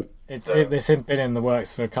 So it's been in the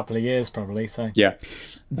works for a couple of years, probably. So yeah.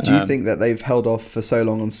 Do you think that they've held off for so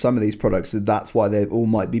long on some of these products that that's why they all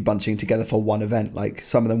might be bunching together for one event? Like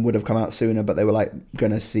some of them would have come out sooner, but they were like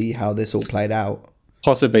going to see how this all played out.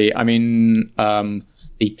 Possibly. I mean,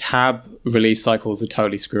 the Tab release cycles are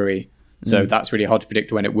totally screwy, so that's really hard to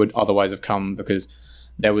predict when it would otherwise have come, because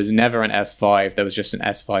there was never an S5. There was just an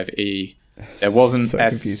S5e. There wasn't So S6.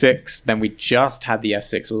 confusing. Then we just had the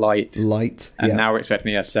S6 Lite. And now we're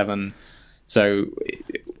expecting the S7. So,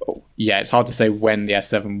 yeah, it's hard to say when the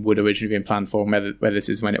S7 would originally been planned for, whether this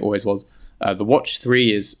is when it always was. The Watch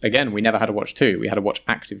 3 is, again, we never had a Watch 2. We had a Watch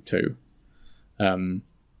Active 2. And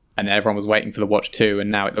everyone was waiting for the Watch 2, and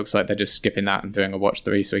now it looks like they're just skipping that and doing a Watch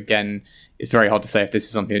 3. So, again, it's very hard to say if this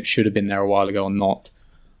is something that should have been there a while ago or not.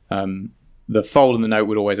 The Fold and the Note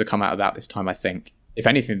would always have come out about this time, I think. If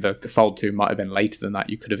anything, the Fold 2 might have been later than that,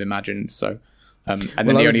 you could have imagined. So, and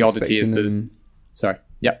then the only oddity is the... Sorry,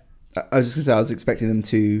 yeah. I was just going to say, I was expecting them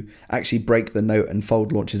to actually break the Note and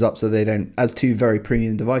Fold launches up so they don't, as 2 very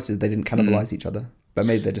premium devices, they didn't cannibalize each other. But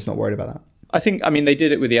maybe they're just not worried about that. I mean, they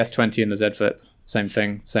did it with the S20 and the Z Flip. Same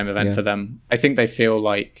thing, same event for them. I think they feel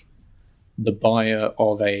like the buyer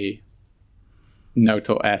of a Note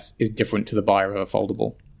or S is different to the buyer of a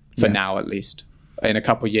foldable, for now at least. In a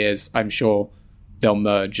couple of years, I'm sure they'll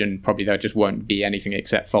merge and probably there just won't be anything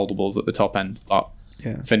except foldables at the top end. But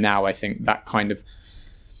for now, I think that kind of,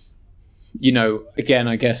 again,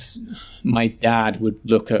 I guess my dad would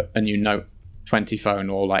look at a new Note 20 phone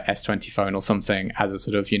or like S20 phone or something as a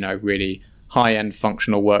sort of, really high-end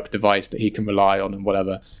functional work device that he can rely on and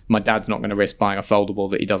whatever. My dad's not going to risk buying a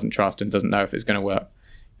foldable that he doesn't trust and doesn't know if it's going to work.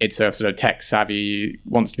 It's a sort of tech-savvy,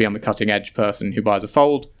 wants to be on the cutting-edge person who buys a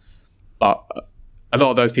fold. But a lot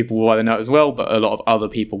of those people will buy the Note as well, but a lot of other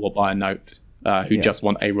people will buy a Note who just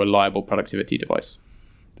want a reliable productivity device.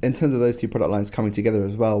 In terms of those two product lines coming together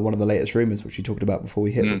as well, one of the latest rumors, which we talked about before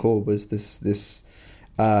we hit record, was this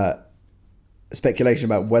speculation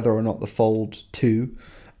about whether or not the Fold 2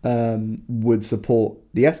 would support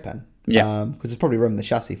the S Pen. Because it's probably running the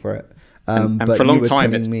chassis for it. And but for a long you were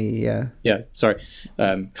time, telling me, sorry,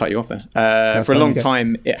 cut you off there. For a long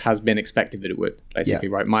time, it has been expected that it would, basically,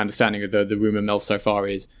 right? My understanding of the rumor mill so far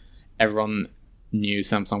is everyone knew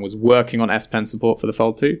Samsung was working on S Pen support for the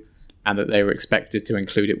Fold 2, and that they were expected to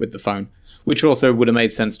include it with the phone, which also would have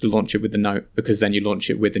made sense to launch it with the Note, because then you launch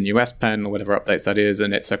it with the new S Pen or whatever updates that is,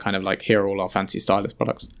 and it's a kind of like, here are all our fancy stylus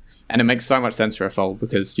products. And it makes so much sense for a Fold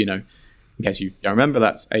because, in case you don't remember,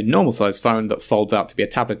 that's a normal size phone that folds out to be a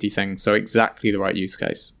tablety thing. So exactly the right use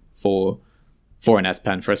case for an S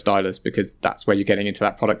Pen, for a stylus, because that's where you're getting into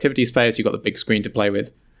that productivity space. You've got the big screen to play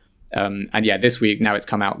with. This week now it's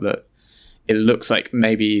come out that it looks like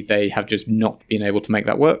maybe they have just not been able to make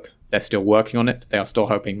that work. They're still working on it. They are still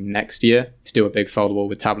hoping next year to do a big foldable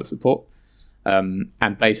with tablet support.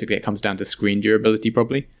 And basically it comes down to screen durability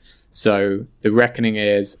probably. So the reckoning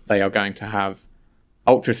is they are going to have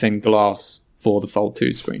ultra-thin glass for the Fold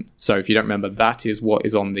 2 screen. So if you don't remember, that is what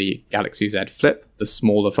is on the Galaxy Z Flip, the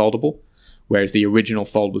smaller foldable, whereas the original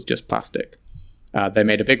Fold was just plastic. They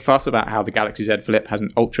made a big fuss about how the Galaxy Z Flip has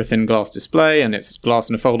an ultra-thin glass display and it's glass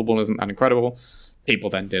in a foldable and isn't that incredible. People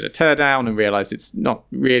then did a teardown and realized it's not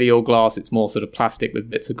really all glass, it's more sort of plastic with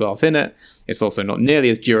bits of glass in it. It's also not nearly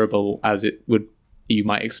as durable as you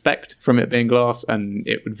might expect from it being glass, and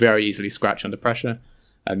it would very easily scratch under pressure.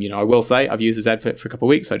 I will say I've used the Z Flip for a couple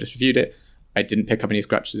of weeks. I just reviewed it. I didn't pick up any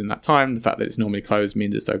scratches in that time. The fact that it's normally closed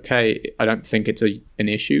means it's okay. I don't think it's an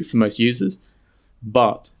issue for most users.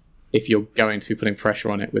 But if you're going to be putting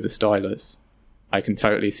pressure on it with a stylus, I can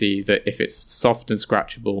totally see that if it's soft and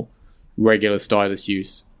scratchable, regular stylus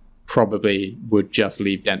use probably would just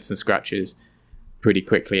leave dents and scratches pretty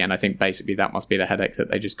quickly. And I think basically that must be the headache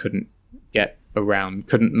that they just couldn't get around,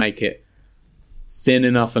 couldn't make it thin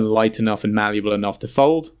enough and light enough and malleable enough to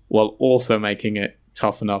fold, while also making it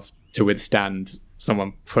tough enough to withstand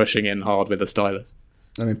someone pushing in hard with a stylus.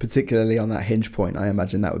 I mean, particularly on that hinge point, I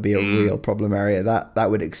imagine that would be a real problem area.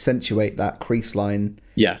 That would accentuate that crease line.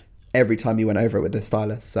 Yeah. Every time you went over it with the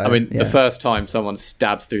stylus. So, the first time someone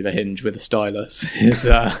stabs through the hinge with a stylus is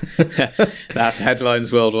that's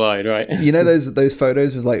headlines worldwide, right? You know those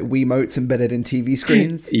photos with like Wiimotes embedded in TV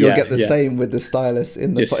screens? You'll get the same with the stylus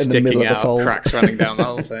in the middle of the fold. Cracks running down the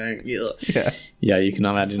whole thing. Yeah, you can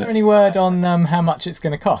imagine it. Is there any word on how much it's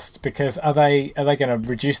going to cost? Because are they going to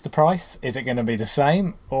reduce the price? Is it going to be the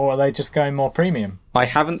same, or are they just going more premium? I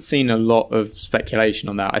haven't seen a lot of speculation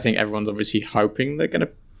on that. I think everyone's obviously hoping they're going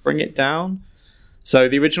to bring it down. So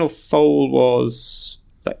the original Fold was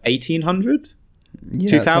like 1,800,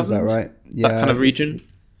 2,000, right? Yeah, that kind of region.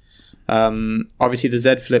 Obviously the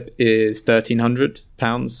Z Flip is £1,300,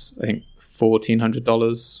 I think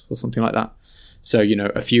 $1,400 or something like that. So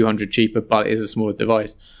a few hundred cheaper, but it is a smaller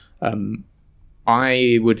device.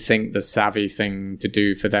 I would think the savvy thing to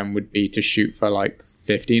do for them would be to shoot for like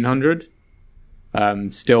 1,500.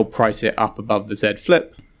 Still price it up above the Z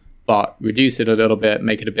Flip, but reduce it a little bit,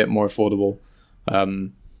 make it a bit more affordable.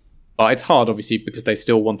 But it's hard, obviously, because they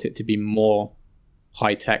still want it to be more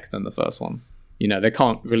high-tech than the first one. They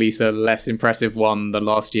can't release a less impressive one than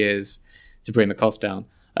last year's to bring the cost down.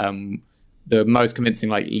 The most convincing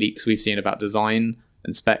leaks we've seen about design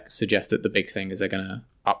and specs suggest that the big thing is they're going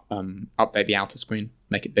to update the outer screen,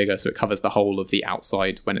 make it bigger so it covers the whole of the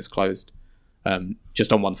outside when it's closed.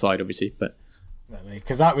 Just on one side, obviously, but...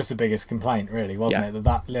 Because that was the biggest complaint, really, wasn't it?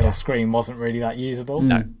 That little screen wasn't really that usable.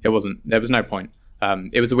 No, it wasn't. There was no point.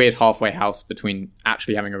 It was a weird halfway house between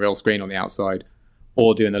actually having a real screen on the outside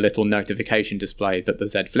or doing the little notification display that the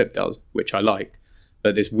Z Flip does, which I like.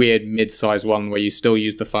 But this weird mid-size one where you still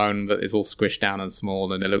use the phone, but it's all squished down and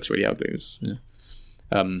small, and it looks really ugly.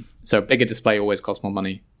 So bigger display always costs more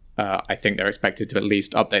money. I think they're expected to at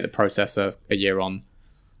least update the processor a year on.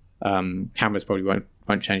 Cameras probably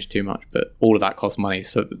won't change too much, but all of that costs money,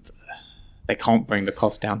 so that they can't bring the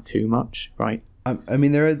cost down too much, right? I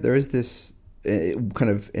mean, there is this kind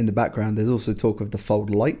of in the background. There's also talk of the Fold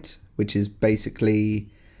Lite, which is basically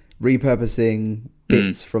repurposing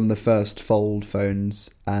bits from the first Fold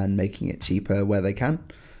phones and making it cheaper where they can.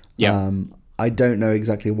 Yeah. I don't know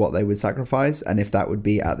exactly what they would sacrifice and if that would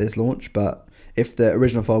be at this launch, but if the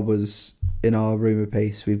original Fold was in our rumour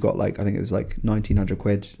piece, we've got I think it was 1,900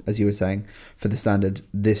 quid, as you were saying, for the standard.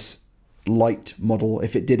 This Lite model,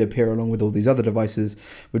 if it did appear along with all these other devices,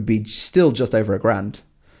 would be still just over $1,000.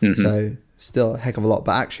 Mm-hmm. So still a heck of a lot,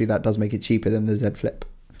 but actually that does make it cheaper than the Z Flip,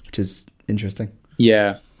 which is interesting.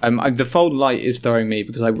 Yeah. The Fold Lite is throwing me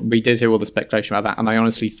because we did hear all the speculation about that, and I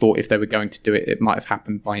honestly thought if they were going to do it, it might have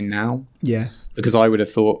happened by now. Yeah. Because I would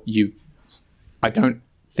have thought I don't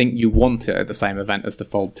think you want it at the same event as the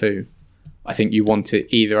Fold 2. I think you want it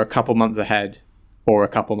either a couple months ahead or a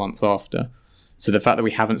couple months after. So the fact that we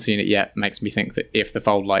haven't seen it yet makes me think that if the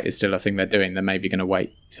Fold Lite is still a thing they're doing, they're maybe going to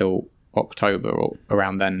wait till October or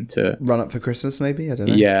around then to run up for Christmas, maybe. I don't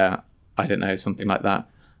know. Yeah, I don't know, something like that.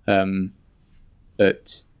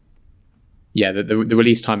 But yeah, the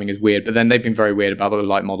release timing is weird. But then they've been very weird about other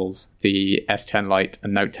Lite models. The S10 Lite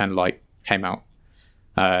and Note 10 Lite came out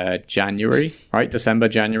January, right? December,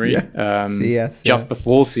 January. Yeah. CES, just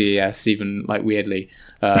before CES, even weirdly,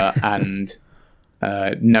 and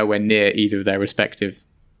nowhere near either of their respective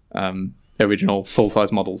original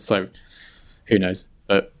full-size models. So who knows?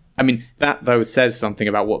 But I mean, that though says something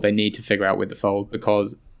about what they need to figure out with the Fold,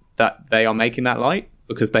 because that they are making that light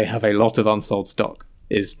because they have a lot of unsold stock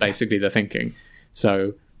is basically the thinking.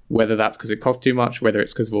 So whether that's because it costs too much, whether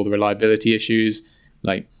it's because of all the reliability issues,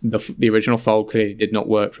 the original Fold clearly did not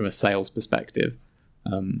work from a sales perspective.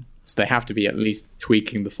 So they have to be at least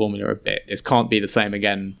tweaking the formula a bit. It can't be the same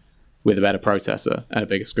again with a better processor and a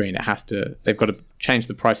bigger screen. They've got to change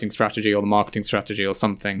the pricing strategy or the marketing strategy or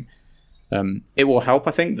something. It will help,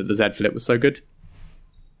 I think, that the Z Flip was so good.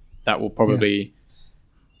 That will probably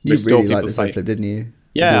restore really people's liked the Z faith. Flip, didn't you?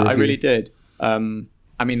 Yeah, I really did. I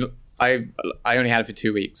mean, I only had it for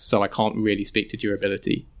 2 weeks, so I can't really speak to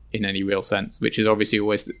durability in any real sense, which is obviously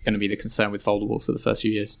always going to be the concern with foldables for the first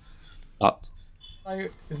few years. But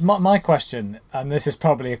my question, and this is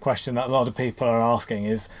probably a question that a lot of people are asking,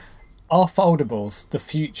 is: are foldables the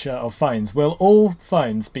future of phones? Will all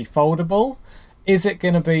phones be foldable? Is it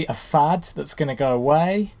going to be a fad that's going to go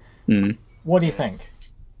away? What do you think?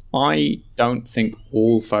 I don't think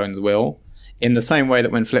all phones will. In the same way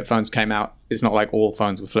that when flip phones came out, it's not like all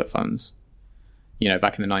phones were flip phones,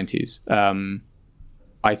 back in the 90s.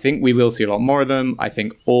 I think we will see a lot more of them. I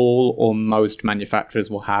think all or most manufacturers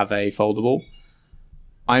will have a foldable.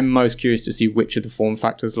 I'm most curious to see which of the form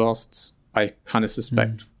factors lasts. I kind of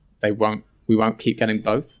suspect we won't keep getting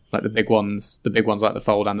both. Like the big ones like the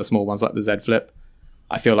Fold and the small ones like the Z Flip.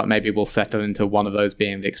 I feel like maybe we'll settle into one of those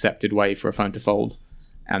being the accepted way for a phone to fold,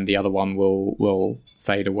 and the other one will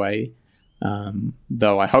fade away.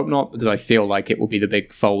 Though I hope not, because I feel like it will be the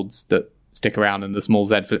big folds that stick around and the small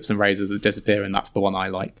Z Flips and Razors that disappear, and that's the one I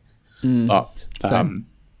like. But I'm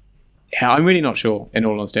really not sure, in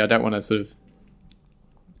all honesty. I don't want to sort of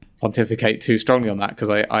pontificate too strongly on that, because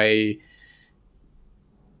I'm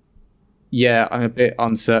a bit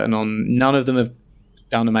uncertain on. None of them have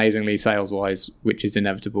done amazingly sales-wise, which is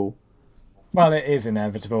inevitable. Well, it is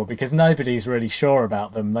inevitable because nobody's really sure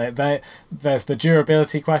about them. There's the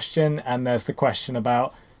durability question, and there's the question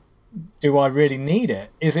about, do I really need it?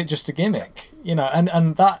 Is it just a gimmick?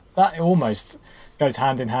 And that almost goes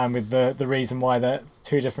hand in hand with the reason why the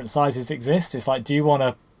two different sizes exist. It's like, do you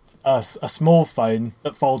want a small phone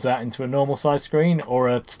that folds out into a normal size screen, or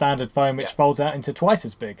a standard phone which folds out into twice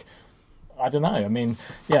as big? I don't know. I mean,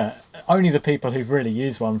 yeah, only the people who've really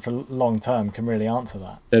used one for long term can really answer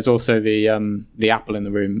that. There's also the apple in the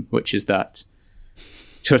room, which is that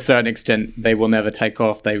to a certain extent they will never take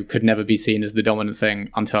off. They could never be seen as the dominant thing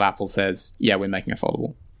until Apple says, yeah, we're making a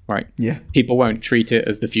foldable, right? Yeah. People won't treat it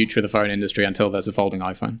as the future of the phone industry until there's a folding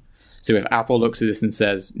iPhone. So if Apple looks at this and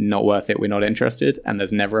says, not worth it, we're not interested, and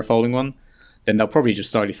there's never a folding one, then they'll probably just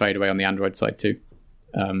slowly fade away on the Android side too.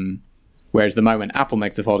 Whereas the moment Apple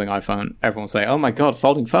makes a folding iPhone, everyone will say, oh my God,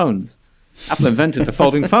 folding phones. Apple invented the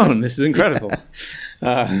folding phone. This is incredible.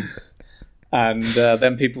 And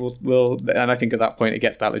then people will, and I think at that point it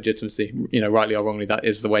gets that legitimacy, rightly or wrongly, that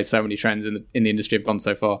is the way so many trends in the industry have gone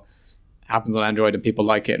so far. It happens on Android and people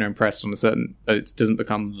like it and are impressed on but it doesn't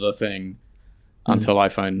become the thing until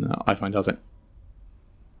iPhone does it.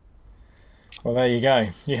 Well, there you go.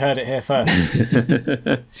 You heard it here first.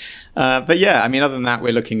 But yeah, I mean, other than that,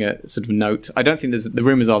 we're looking at sort of Note. I don't think the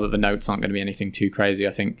rumors are that the Notes aren't going to be anything too crazy.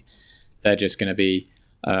 I think they're just going to be,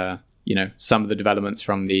 some of the developments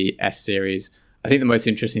from the S series. I think the most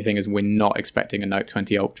interesting thing is we're not expecting a Note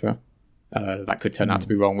 20 Ultra. That could turn out to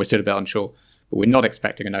be wrong. We're still a bit unsure, but we're not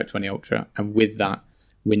expecting a Note 20 Ultra. And with that,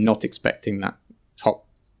 we're not expecting that top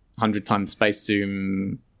 100 times space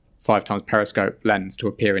zoom, 5 times periscope lens to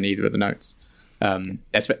appear in either of the Notes. I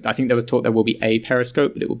think there was talk there will be a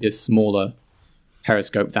periscope, but it will be a smaller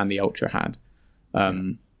periscope than the Ultra had.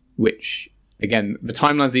 Which, again, the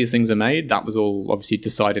timelines these things are made, that was all obviously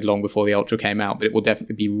decided long before the Ultra came out, but it will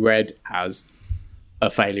definitely be read as a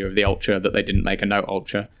failure of the Ultra that they didn't make a Note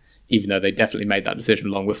Ultra, even though they definitely made that decision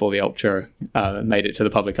long before the Ultra made it to the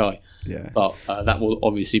public eye. Yeah. But that will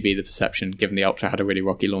obviously be the perception, given the Ultra had a really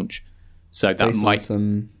rocky launch. So that Based might...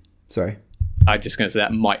 Sorry. I'm just going to say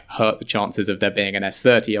that might hurt the chances of there being an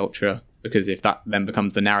S30 Ultra, because if that then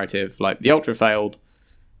becomes the narrative, like the Ultra failed,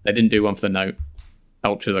 they didn't do one for the Note,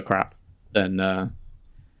 Ultras are crap, then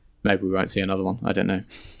maybe we won't see another one. I don't know.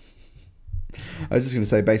 I was just going to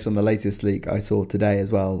say, based on the latest leak I saw today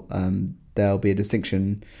as well, there'll be a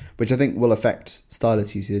distinction which I think will affect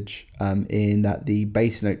stylus usage, in that the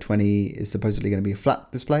base Note 20 is supposedly going to be a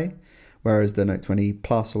flat display, whereas the Note 20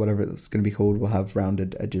 Plus, or whatever it's going to be called, will have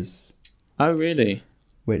rounded edges. Oh, really?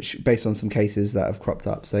 Which, based on some cases that have cropped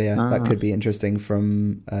up. So yeah, that could be interesting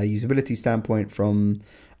from a usability standpoint, from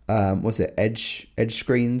edge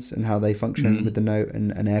screens and how they function with the Note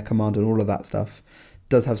and Air Command and all of that stuff.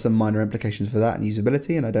 Does have some minor implications for that and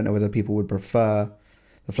usability, and I don't know whether people would prefer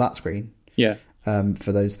the flat screen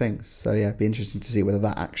for those things. So yeah, it'd be interesting to see whether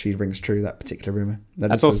that actually rings true, that particular rumor.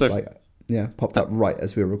 That's also popped up right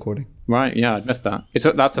as we were recording. Right, yeah, I'd missed that.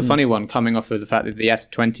 That's a funny one, coming off of the fact that the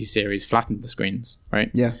S20 series flattened the screens,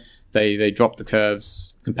 right? Yeah. They dropped the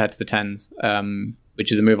curves compared to the 10s,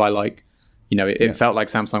 which is a move I like. It felt like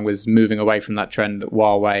Samsung was moving away from that trend that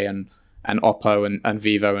Huawei and Oppo and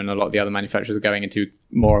Vivo and a lot of the other manufacturers are going into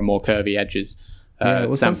more and more curvy edges.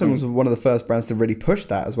 Samsung was one of the first brands to really push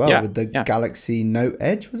that as well, with the Galaxy Note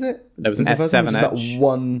Edge, was it? There was an S7 Edge. That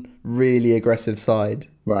one really aggressive side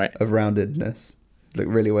of roundedness. Looked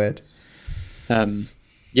really weird.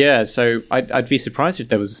 So I'd be surprised if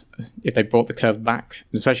they brought the curve back,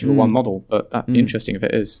 especially for one model, but that'd be interesting if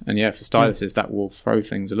it is. And for styluses, that will throw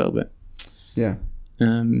things a little bit. Yeah.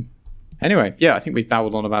 Anyway, I think we've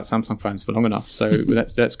babbled on about Samsung phones for long enough, so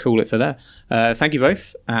let's call it for there. Thank you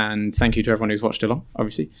both, and thank you to everyone who's watched along,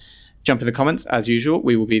 obviously. Jump in the comments, as usual.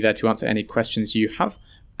 We will be there to answer any questions you have.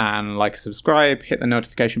 And like, subscribe, hit the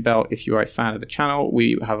notification bell if you are a fan of the channel.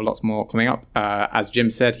 We have lots more coming up. As Jim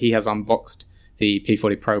said, he has unboxed the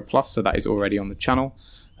P40 Pro Plus, so that is already on the channel.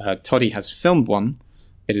 Toddy has filmed one.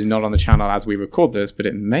 It is not on the channel as we record this, but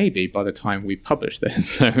it may be by the time we publish this.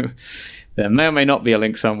 So there may or may not be a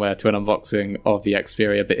link somewhere to an unboxing of the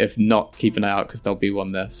Xperia, but if not, keep an eye out because there'll be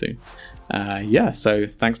one there soon. So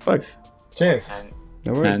thanks both. Cheers.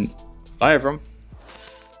 No worries. And bye, everyone.